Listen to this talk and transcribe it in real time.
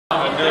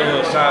do a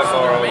little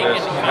sidebar on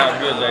this, how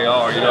good they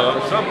are. You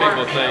know, some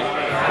people think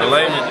the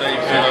layman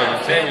thinks, you know, the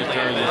tennis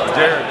tour is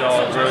Jared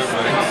Dall group,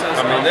 but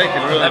I mean, they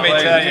can really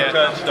play two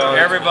touchdowns.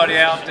 Everybody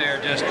out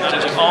there, just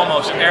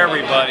almost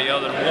everybody,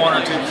 other than one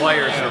or two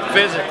players, are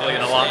physically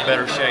in a lot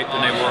better shape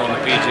than they were on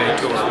the PGA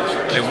Tour.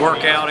 They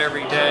work out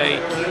every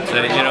day.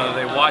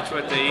 They watch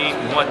what they eat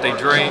and what they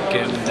drink,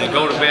 and they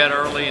go to bed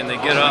early and they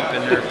get up,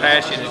 and their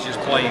passion is just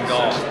playing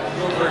golf.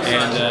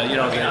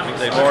 And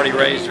they've already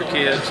raised their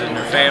kids and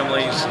their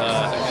families,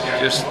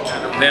 just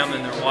them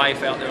and their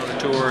wife out there on the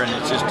tour, and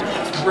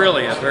it's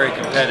really a very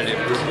competitive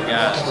group of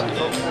guys.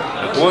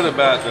 What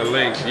about the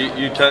length?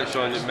 You touched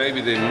on it.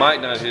 Maybe they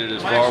might not hit it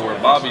as far. Where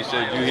Bobby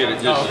said you hit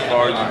it just as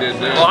far as you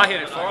did there. Well, I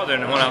hit it farther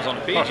than when I was on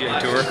the PGA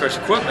Tour. Of course,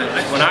 equipment.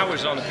 When I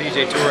was on the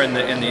PGA Tour in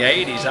the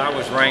 80s, I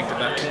was ranked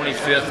about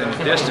 25th in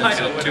the distance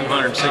at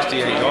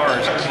 268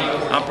 yards.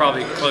 I'm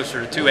probably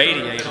closer to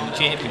 288 on the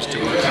Champions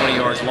Tour, 20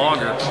 yards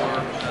longer,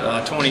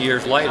 20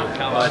 years later.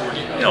 But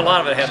a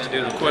lot of it has to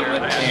do with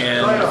equipment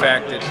and the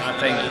fact that I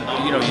think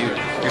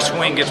your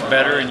swing gets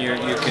better and you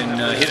can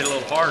hit it a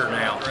little harder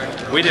now.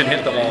 We didn't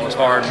hit the ball as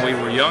hard when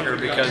we were younger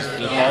because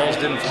the balls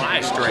didn't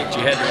fly straight.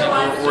 You had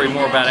to worry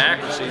more about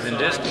accuracy than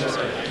distance.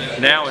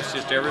 Now it's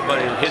just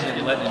everybody hitting it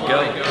and letting it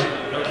go.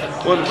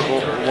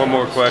 One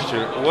more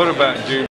question. What about Junior?